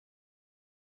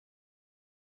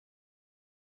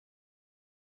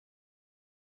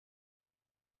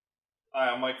Hi,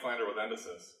 I'm Mike Flander with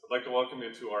EnDiSys. I'd like to welcome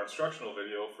you to our instructional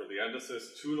video for the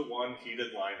EnDiSys 2-to-1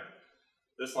 heated liner.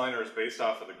 This liner is based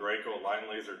off of the Graco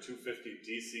Linelazer 250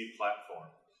 DC platform.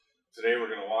 Today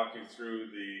we're going to walk you through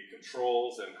the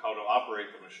controls and how to operate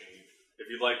the machine.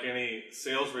 If you'd like any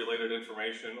sales related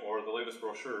information or the latest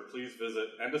brochure, please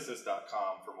visit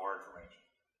EnDiSys.com for more information.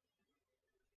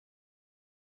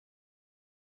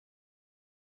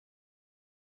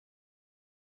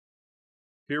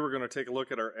 Here we're going to take a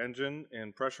look at our engine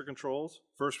and pressure controls.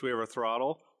 First we have our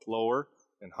throttle, lower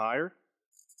and higher.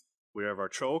 We have our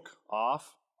choke,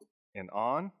 off and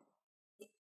on.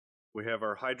 We have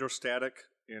our hydrostatic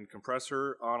and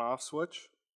compressor on-off switch,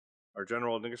 our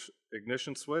general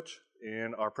ignition switch,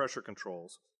 and our pressure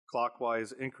controls.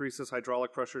 Clockwise increases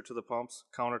hydraulic pressure to the pumps,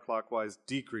 counterclockwise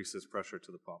decreases pressure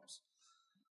to the pumps.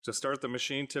 To start the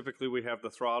machine, typically we have the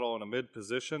throttle in a mid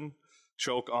position,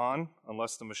 choke on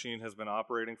unless the machine has been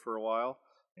operating for a while,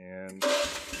 and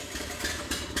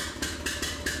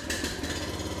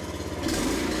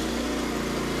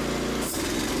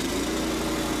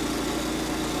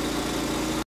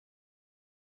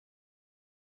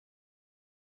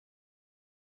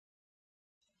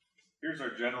here's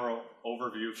our general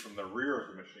overview from the rear of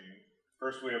the machine.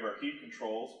 First we have our heat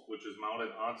controls, which is mounted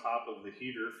on top of the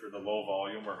heater for the low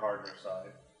volume or hardener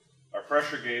side. Our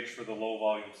pressure gauge for the low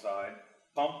volume side,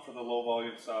 pump for the low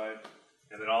volume side,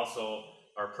 and then also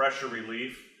our pressure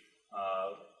relief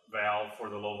valve for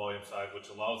the low volume side, which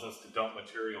allows us to dump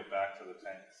material back to the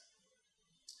tanks.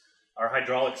 Our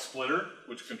hydraulic splitter,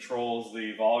 which controls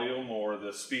the volume or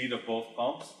the speed of both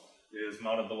pumps, is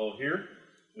mounted below here.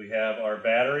 We have our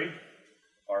battery,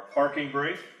 our parking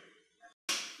brake,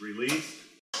 released,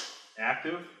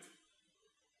 active,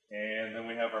 and then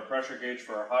we have our pressure gauge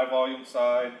for our high volume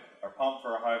side, our pump for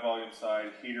our high volume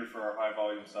side, heater for our high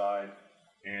volume side,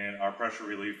 and our pressure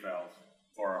relief valve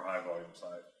for our high volume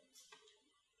side.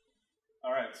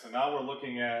 Alright, so now we're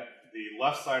looking at the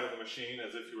left side of the machine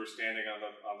as if you were standing on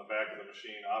the back of the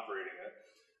machine operating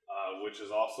it, which is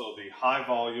also the high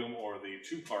volume or the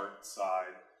two-part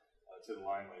side to the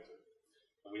Linelazer.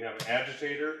 We have an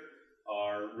agitator,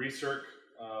 our recirc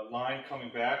line coming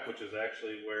back, which is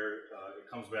actually where it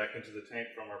comes back into the tank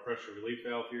from our pressure relief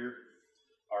valve here.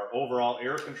 Our overall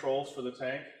air controls for the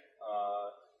tank,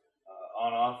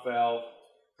 on-off valve,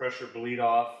 pressure bleed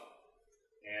off,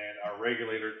 and our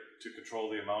regulator to control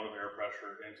the amount of air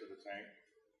pressure into the tank.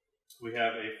 We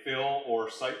have a fill or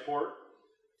sight port,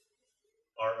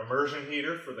 our immersion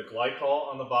heater for the glycol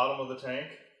on the bottom of the tank,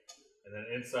 and then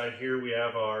inside here we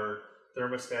have our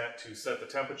thermostat to set the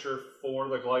temperature for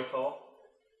the glycol.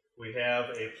 We have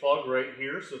a plug right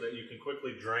here so that you can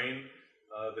quickly drain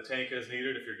the tank as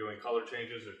needed if you're doing color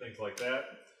changes or things like that.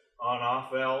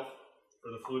 On-off valve for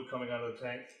the fluid coming out of the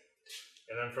tank.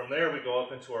 And then from there we go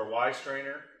up into our Y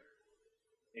strainer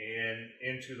and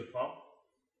into the pump.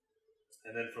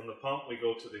 And then from the pump we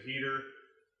go to the heater,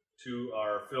 to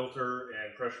our filter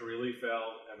and pressure relief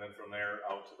valve, and then from there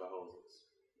out to the hoses.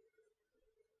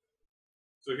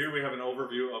 So here we have an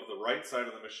overview of the right side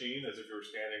of the machine as if you were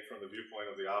standing from the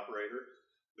viewpoint of the operator.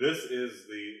 This is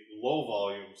the low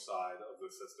volume side of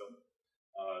the system,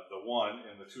 the 1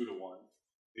 and the 2-to-1.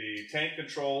 The tank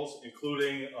controls,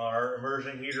 including our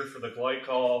immersion heater for the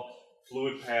glycol,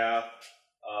 fluid path,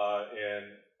 and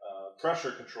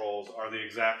pressure controls are the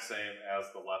exact same as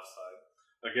the left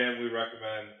side. Again, we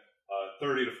recommend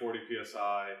 30 to 40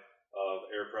 psi of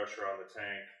air pressure on the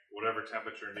tank, whatever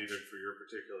temperature needed for your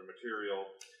particular material.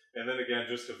 And then again,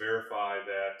 just to verify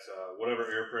that whatever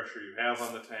air pressure you have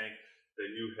on the tank,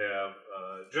 that you have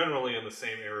generally in the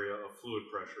same area of fluid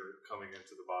pressure coming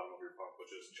into the bottom of your pump,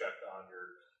 which is checked on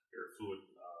your fluid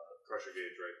pressure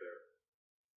gauge right there.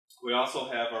 We also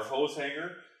have our hose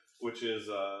hanger, which is,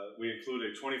 we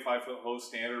include a 25-foot hose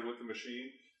standard with the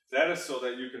machine. That is so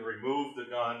that you can remove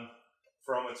the gun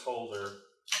from its holder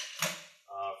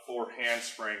for hand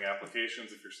spraying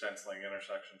applications if you're stenciling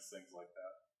intersections, things like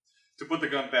that. To put the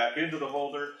gun back into the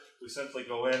holder, we simply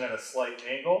go in at a slight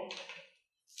angle,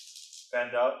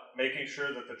 bend up, making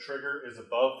sure that the trigger is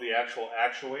above the actual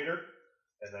actuator,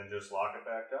 and then just lock it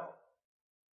back down.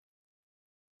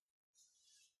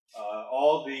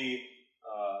 All the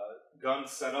gun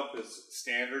setup is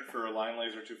standard for a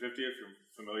Linelazer 250 if you're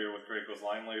familiar with Graco's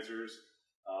Linelasers.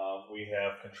 We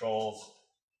have controls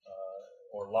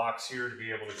or locks here to be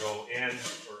able to go in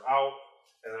or out,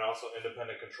 and then also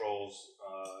independent controls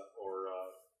or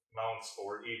mounts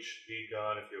for each bead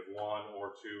gun if you have 1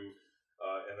 or 2,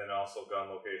 and then also gun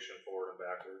location forward and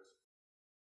backwards.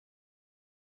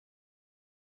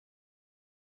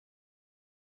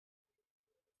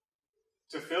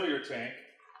 To fill your tank,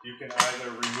 you can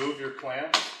either remove your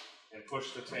clamps and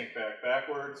push the tank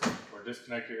backwards, or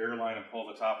disconnect your air line and pull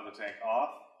the top of the tank off.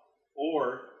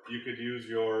 Or you could use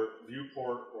your view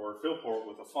port or fill port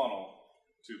with a funnel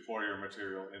to pour your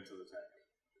material into the tank.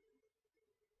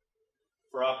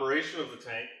 For operation of the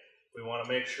tank, we want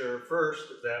to make sure first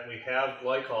that we have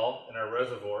glycol in our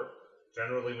reservoir.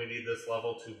 Generally, we need this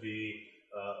level to be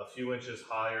a few inches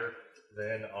higher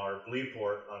than our bleed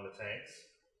port on the tanks.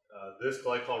 This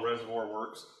glycol reservoir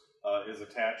works is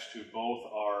attached to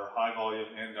both our high volume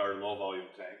and our low volume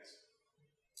tanks.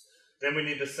 Then we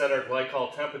need to set our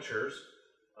glycol temperatures.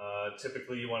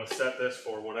 Typically you want to set this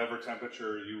for whatever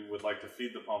temperature you would like to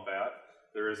feed the pump at.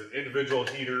 There is an individual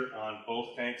heater on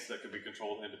both tanks that can be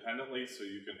controlled independently, so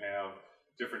you can have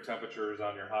different temperatures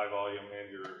on your high volume and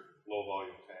your low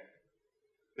volume tank.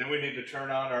 Then we need to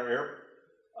turn on our air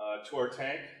to our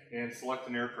tank and select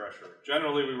an air pressure.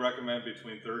 Generally we recommend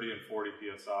between 30 and 40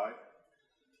 psi.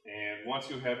 And once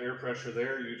you have air pressure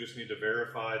there, you just need to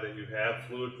verify that you have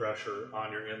fluid pressure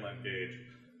on your inlet gauge.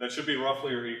 That should be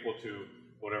roughly or equal to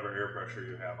whatever air pressure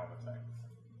you have on the tank.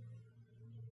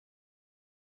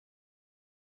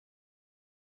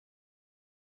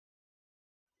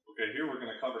 Okay, here we're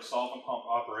going to cover solvent pump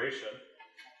operation.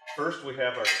 First we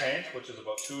have our tank, which is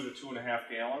about 2 to 2.5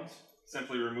 gallons.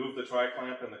 Simply remove the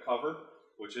tri-clamp and the cover,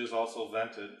 which is also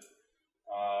vented.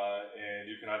 And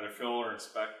you can either fill or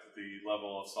inspect the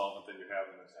level of solvent that you have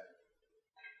in the tank.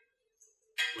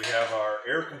 We have our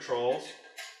air controls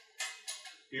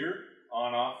here,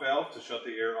 on-off valve to shut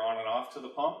the air on and off to the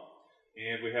pump,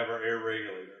 and we have our air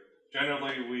regulator.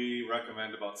 Generally, we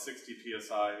recommend about 60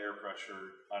 psi air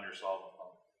pressure on your solvent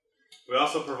pump. We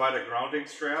also provide a grounding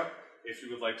strap if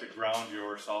you would like to ground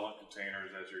your solvent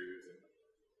containers as you're using them.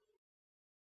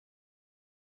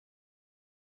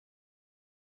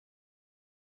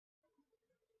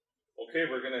 Okay,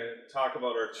 we're going to talk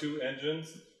about our two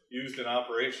engines used in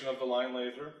operation of the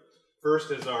Linelazer.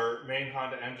 First is our main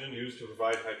Honda engine used to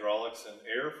provide hydraulics and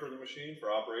air for the machine,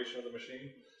 for operation of the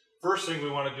machine. First thing we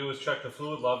want to do is check the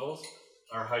fluid levels.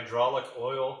 Our hydraulic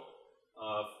oil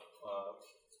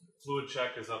fluid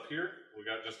check is up here. We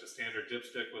got just a standard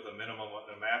dipstick with a minimum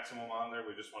and a maximum on there.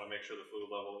 We just want to make sure the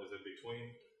fluid level is in between.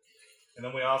 And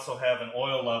then we also have an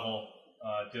oil level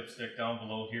dipstick down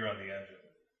below here on the engine.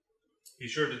 Be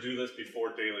sure to do this before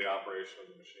daily operation of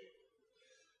the machine.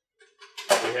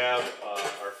 We have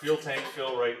our fuel tank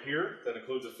fill right here. That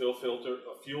includes a fuel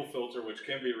filter which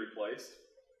can be replaced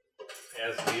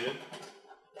as needed.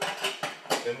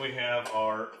 Then we have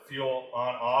our fuel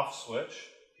on-off switch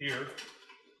here.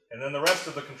 And then the rest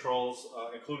of the controls,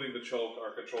 including the choke,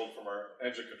 are controlled from our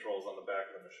engine controls on the back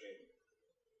of the machine.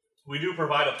 We do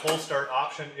provide a pull start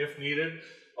option if needed,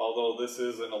 although this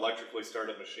is an electrically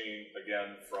started machine,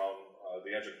 again, from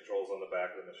the engine controls on the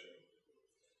back of the machine.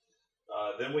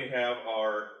 Then we have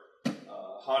our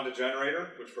Honda generator,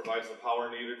 which provides the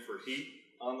power needed for heat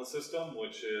on the system,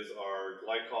 which is our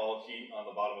glycol heat on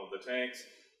the bottom of the tanks,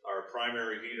 our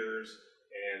primary heaters,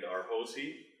 and our hose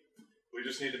heat. We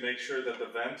just need to make sure that the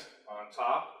vent on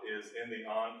top is in the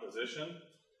on position,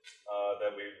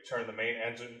 that we turn the main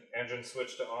engine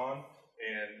switch to on,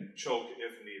 and choke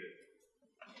if needed.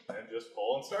 And just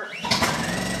pull and start.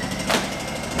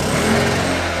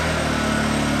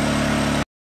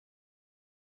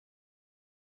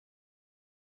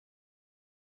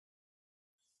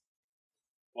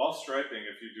 While striping,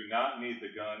 if you do not need the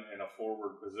gun in a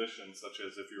forward position, such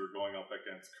as if you were going up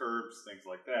against curbs, things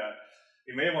like that,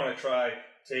 you may want to try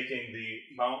taking the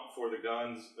mount for the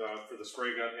guns, for the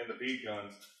spray gun and the bead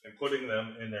guns, and putting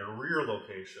them in their rear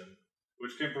location,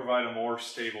 which can provide a more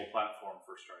stable platform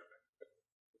for striping.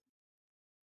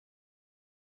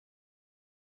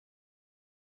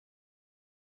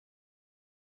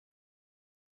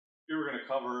 Here we're going to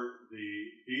cover the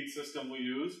bead system we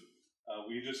use.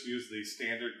 We just use the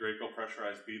standard Graco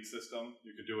pressurized bead system.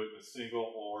 You can do it in a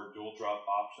single or dual drop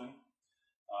option.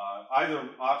 Either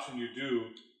option you do,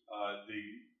 the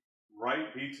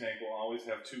right bead tank will always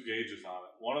have two gauges on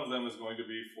it. One of them is going to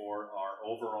be for our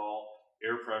overall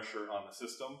air pressure on the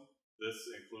system. This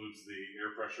includes the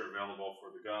air pressure available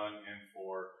for the gun and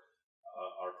for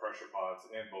our pressure pods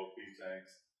and both bead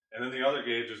tanks. And then the other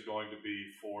gauge is going to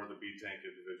be for the bead tank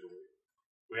individually.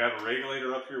 We have a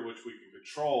regulator up here which we can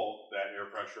control that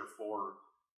air pressure for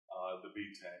the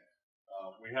bead tank.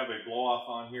 We have a blow-off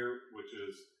on here which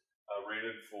is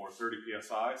rated for 30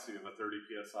 psi, so you have a 30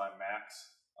 psi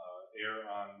max air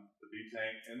on the bead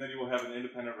tank, and then you will have an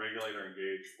independent regulator and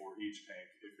gauge for each tank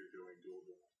if you're doing dual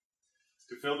drop.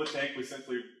 To fill the tank, we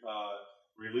simply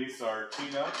release our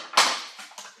T-nut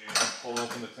and pull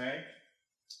open the tank,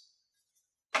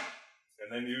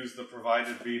 and then use the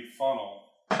provided bead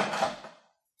funnel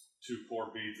to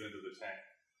pour beads into the tank.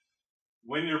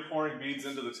 When you're pouring beads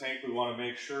into the tank, we want to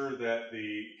make sure that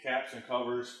the caps and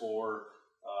covers for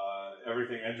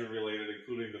everything engine related,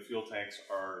 including the fuel tanks,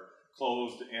 are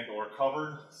closed and or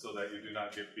covered so that you do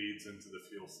not get beads into the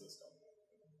fuel system.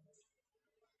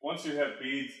 Once you have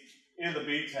beads in the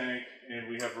bead tank and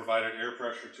we have provided air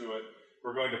pressure to it,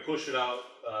 we're going to push it out.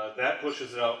 That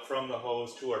pushes it out from the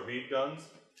hose to our bead guns.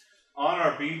 On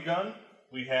our bead gun,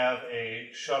 we have a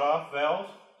shutoff valve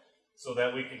so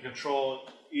that we can control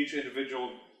each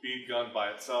individual bead gun by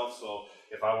itself. So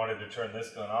if I wanted to turn this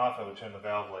gun off, I would turn the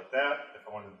valve like that. If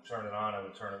I wanted to turn it on, I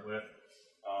would turn it with.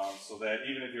 So that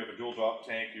even if you have a dual drop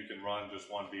tank, you can run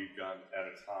just one bead gun at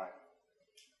a time.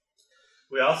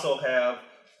 We also have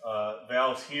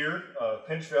valves here,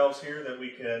 pinch valves here that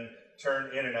we can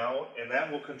turn in and out, and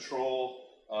that will control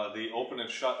the open and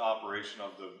shut operation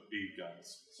of the bead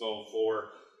guns. So for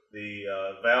the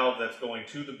valve that's going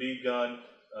to the bead gun,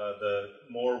 the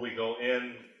more we go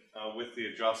in with the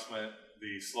adjustment,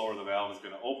 the slower the valve is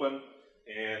going to open.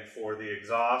 And for the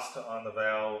exhaust on the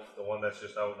valve, the one that's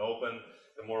just out and open,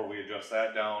 the more we adjust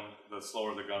that down, the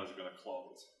slower the gun is going to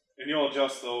close. And you'll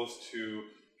adjust those to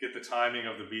get the timing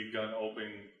of the bead gun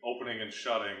opening and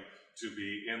shutting to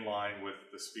be in line with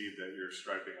the speed that you're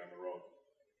striping on the road.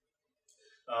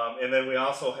 And then we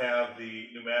also have the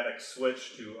pneumatic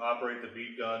switch to operate the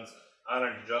bead guns on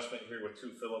an adjustment here with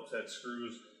 2 Phillips head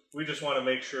screws. We just want to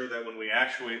make sure that when we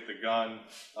actuate the gun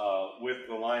with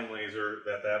the line laser,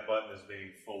 that button is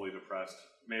being fully depressed.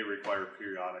 May require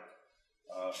periodic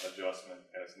adjustment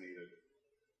as needed.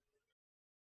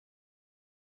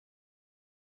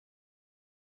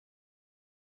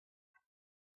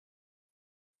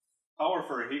 Power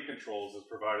for our heat controls is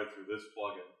provided through this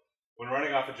plug-in. When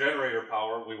running off a generator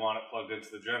power, we want it plugged into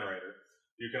the generator.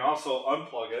 You can also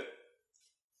unplug it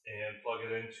and plug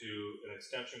it into an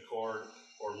extension cord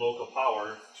or local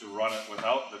power to run it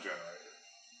without the generator.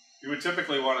 You would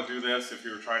typically want to do this if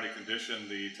you were trying to condition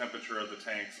the temperature of the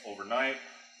tanks overnight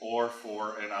or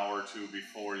for an hour or two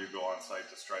before you go on site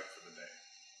to stripe for the day.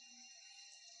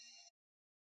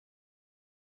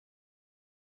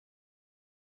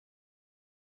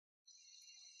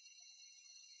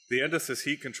 The EnDiSys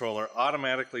heat controller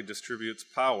automatically distributes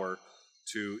power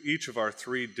to each of our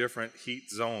 3 different heat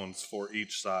zones for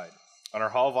each side. On our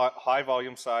high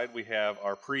volume side, we have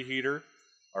our preheater,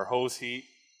 our hose heat,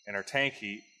 and our tank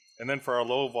heat. And then for our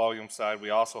low volume side, we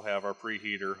also have our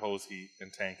preheater, hose heat,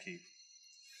 and tank heat.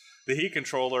 The heat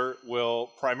controller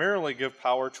will primarily give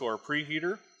power to our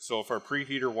preheater. So if our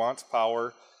preheater wants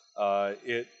power,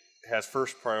 it has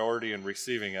first priority in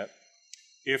receiving it.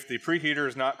 If the preheater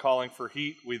is not calling for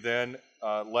heat, we then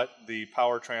let the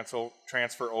power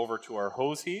transfer over to our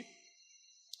hose heat.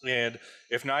 And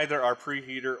if neither our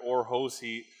preheater or hose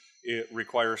heat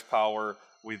requires power,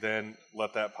 we then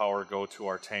let that power go to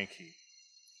our tank heat.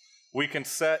 We can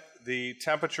set the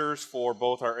temperatures for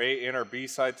both our A and our B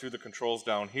side through the controls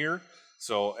down here.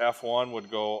 So F1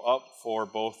 would go up for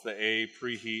both the A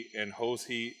preheat and hose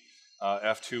heat.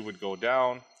 F2 would go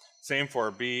down. Same for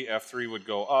our B, F3 would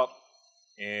go up,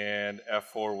 and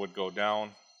F4 would go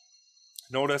down.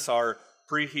 Notice our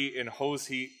preheat and hose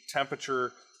heat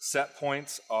temperature set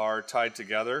points are tied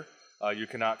together. You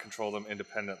cannot control them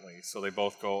independently, so they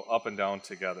both go up and down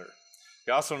together.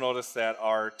 You also notice that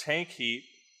our tank heat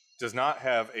does not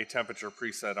have a temperature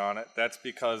preset on it. That's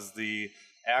because the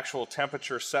actual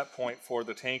temperature set point for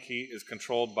the tank heat is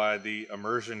controlled by the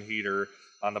immersion heater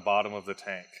on the bottom of the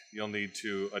tank. You'll need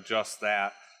to adjust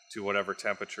that to whatever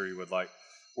temperature you would like.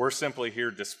 We're simply here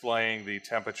displaying the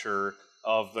temperature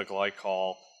of the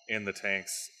glycol in the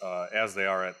tanks as they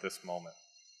are at this moment.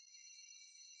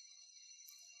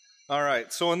 All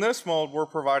right, so in this mode, we're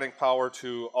providing power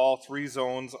to all 3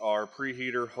 zones, our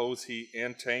preheater, hose heat,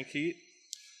 and tank heat.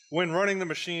 When running the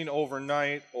machine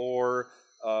overnight or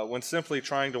when simply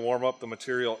trying to warm up the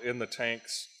material in the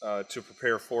tanks to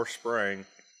prepare for spraying,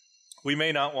 we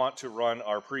may not want to run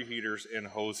our preheaters in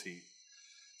hose heat.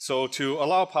 So to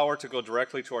allow power to go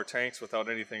directly to our tanks without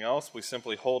anything else, we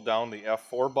simply hold down the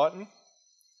F4 button,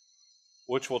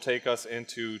 which will take us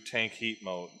into tank heat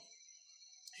mode.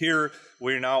 Here,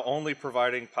 we're now only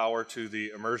providing power to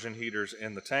the immersion heaters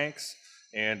in the tanks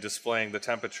and displaying the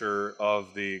temperature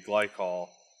of the glycol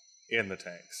in the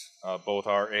tanks, both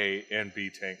our A and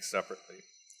B tanks separately.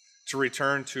 To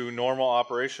return to normal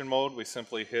operation mode, we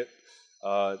simply hit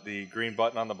the green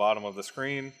button on the bottom of the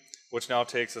screen, which now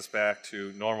takes us back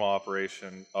to normal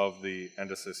operation of the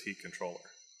EnDiSys heat controller.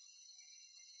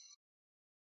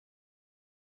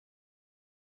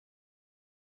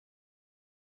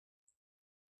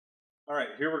 All right,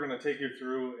 here we're going to take you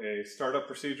through a startup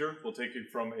procedure. We'll take you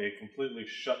from a completely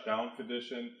shut down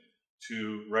condition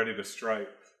to ready to stripe.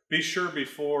 Be sure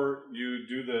before you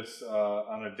do this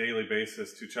on a daily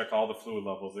basis to check all the fluid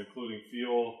levels, including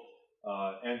fuel,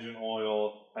 engine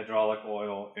oil, hydraulic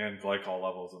oil, and glycol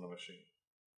levels in the machine.